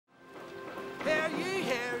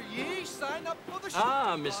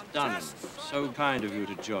Ah, Miss Dunham. So kind of you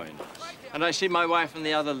to join us. And I see my wife and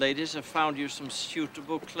the other ladies have found you some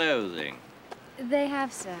suitable clothing. They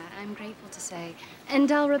have, sir. I'm grateful to say.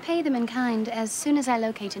 And I'll repay them in kind as soon as I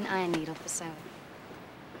locate an iron needle for sewing.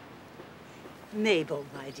 Mabel,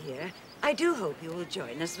 my dear, I do hope you will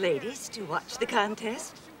join us ladies to watch the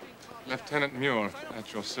contest. Lieutenant Muir,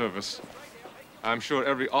 at your service. I'm sure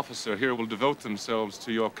every officer here will devote themselves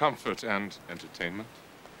to your comfort and entertainment.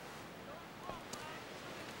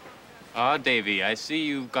 Ah, Davy, I see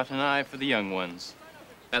you've got an eye for the young ones.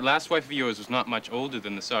 That last wife of yours was not much older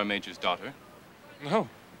than the Sergeant Major's daughter. No,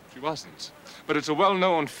 she wasn't. But it's a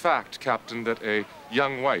well-known fact, Captain, that a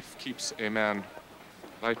young wife keeps a man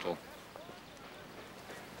vital.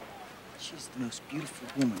 She's the most beautiful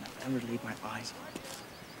woman I've ever laid my eyes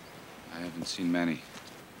on. I haven't seen many.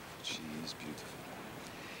 She is beautiful.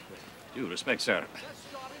 Due respect, sir.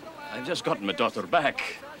 I've just gotten my daughter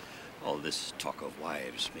back. All this talk of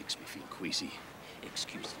wives makes me feel queasy.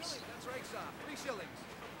 Excuses.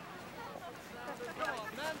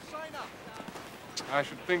 I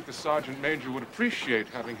should think the Sergeant Major would appreciate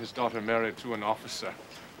having his daughter married to an officer.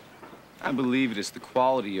 I believe it is the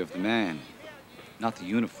quality of the man, not the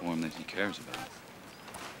uniform that he cares about.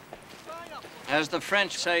 As the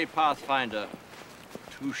French say, Pathfinder,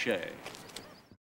 touché.